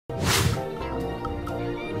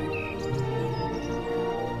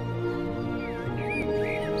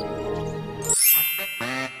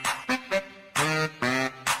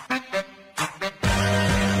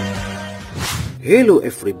Hello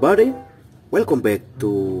everybody, welcome back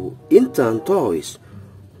to Instant Toys.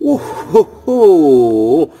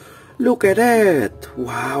 Whoa, look at that!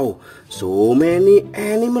 Wow, so many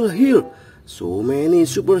animal here, so many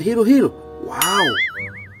superhero here. Wow,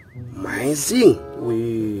 amazing!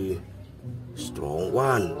 Strong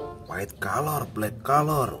one, white color, black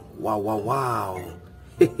color. Wow.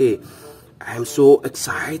 I'm so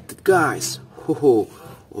excited, guys.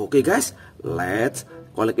 Okay, guys, let's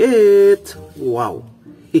collect it. Wow.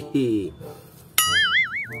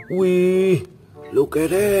 Look at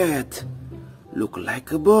that. Look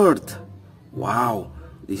like a bird. Wow,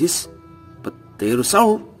 this is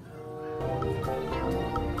pterosaur.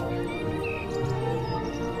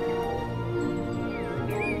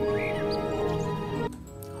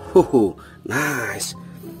 Nice.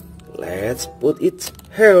 Let's put it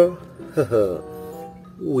here.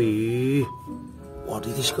 What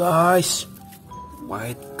is this, guys?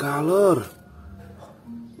 White color.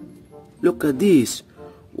 Look at this.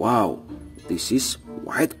 Wow, this is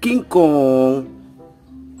white King Kong.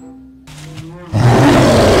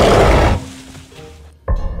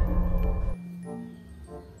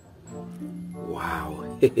 Wow,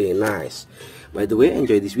 nice. By the way,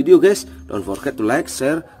 enjoy this video, guys. Don't forget to like,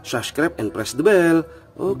 share, subscribe, and press the bell.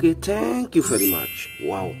 Okay, thank you very much.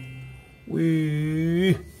 Wow.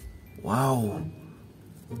 Wow.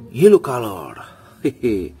 Yellow color.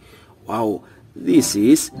 Wow, this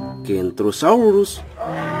is Carnotaurus.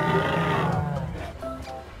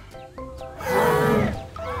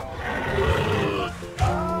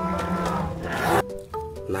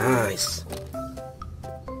 Nice.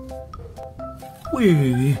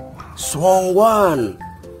 Strong one.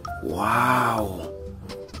 Wow.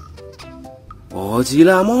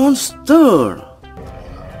 Godzilla monster.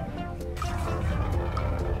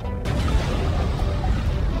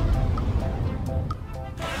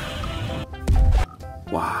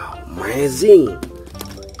 Wow, amazing.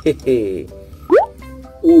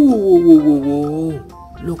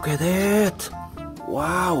 Look at that.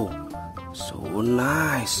 Wow, so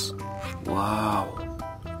nice. Wow.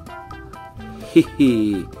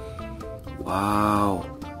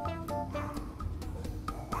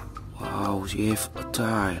 Wow, she have a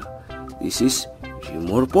tail. This is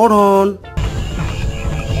Jurassic.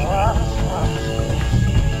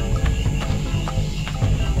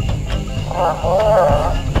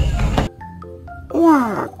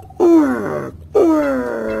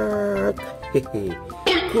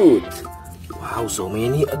 Good. Wow, so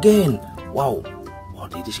many again. Wow,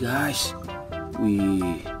 what is this, guys?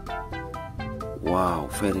 Wow,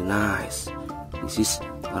 very nice. This is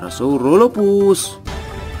Parasaurolophus.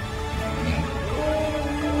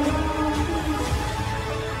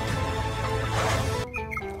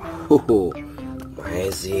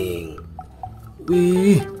 Amazing.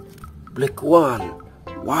 Black one.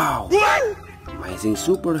 Wow. Amazing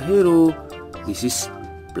superhero. This is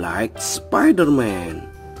Black Spider-Man.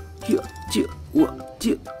 Wow.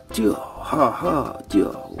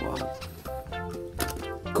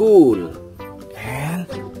 Cool. And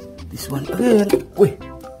this one again.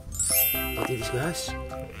 What is this, guys?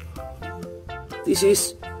 This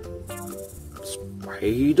is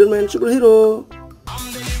Spider-Man superhero.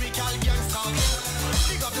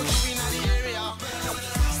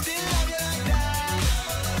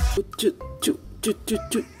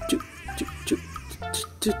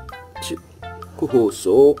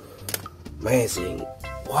 So amazing.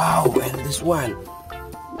 Wow, and this one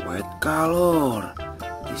white color.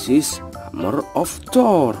 This is Hammer of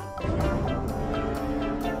Thor.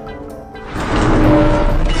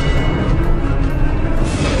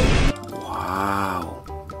 Wow,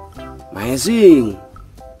 amazing.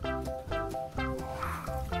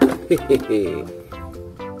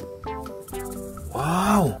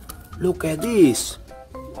 Wow, look at this.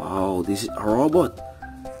 Wow, this is a robot.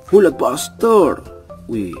 Buster.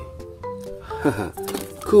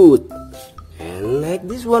 Good. And like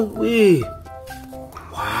this one.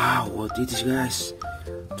 Wow, what is this, guys?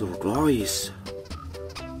 Turquoise.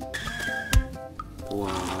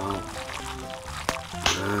 Wow,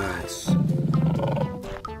 nice.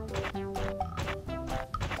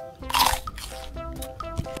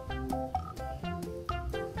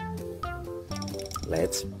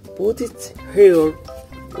 Let's put it here.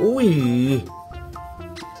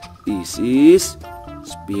 This is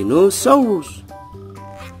Spinosaurus.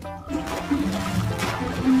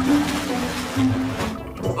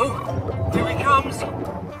 Oh, here he comes.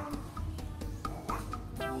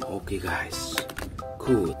 Okay, guys.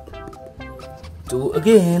 Good. Two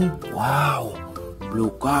again. Wow,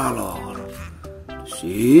 blue color. This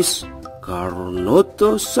is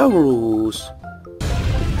Carnotaurus.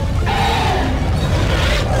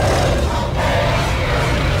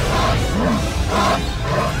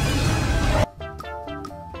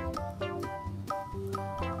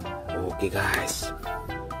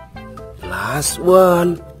 last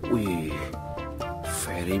one. Wih,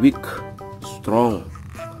 very big, strong.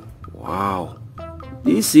 Wow,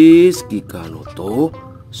 this is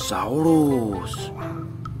Giganotosaurus.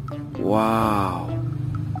 Wow,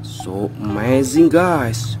 so amazing,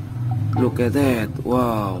 guys. Look at that.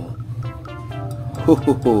 Wow. Ho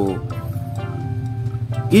ho ho.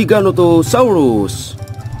 Giganotosaurus.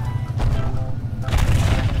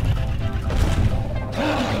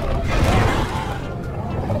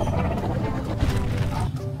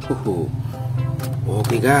 Ho ho.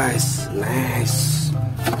 Okay, guys, nice.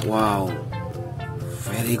 Wow,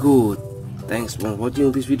 very good. Thanks for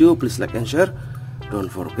watching this video. Please like and share. Don't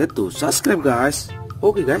forget to subscribe, guys.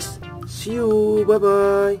 Okay, guys, see you. Bye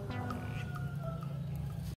bye.